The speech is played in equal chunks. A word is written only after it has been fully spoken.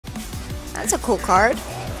That's a cool card.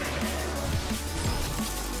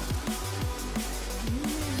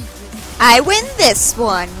 I win this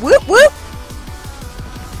one. Whoop whoop.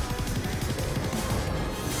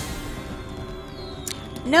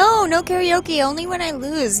 No, no karaoke, only when I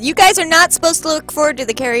lose. You guys are not supposed to look forward to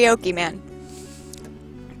the karaoke, man.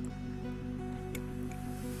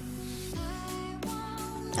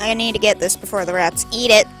 I need to get this before the rats eat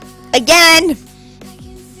it. Again!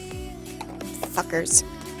 Fuckers.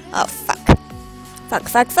 Oh, fuck. Fuck,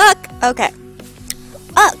 fuck, fuck. Okay.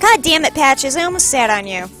 Oh, god damn it, Patches. I almost sat on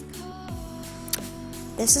you.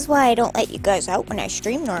 This is why I don't let you guys out when I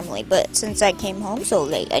stream normally, but since I came home so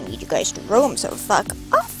late, I need you guys to roam, so fuck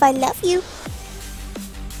off. I love you.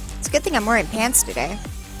 It's a good thing I'm wearing pants today.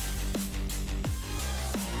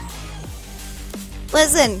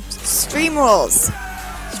 Listen, stream rules.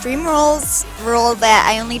 Stream rules rule that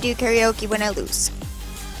I only do karaoke when I lose.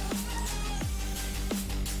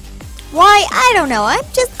 Why? I don't know.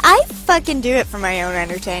 I fucking do it for my own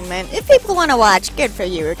entertainment. If people want to watch, good for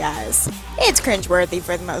you guys. It's cringeworthy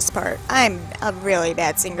for the most part. I'm a really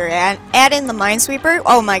bad singer. Add in the Minesweeper.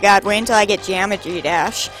 Oh my god, wait until I get Geometry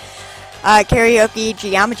Dash. Karaoke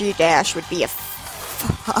Geometry Dash would be a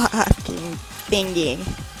fucking thingy.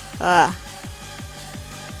 Ugh.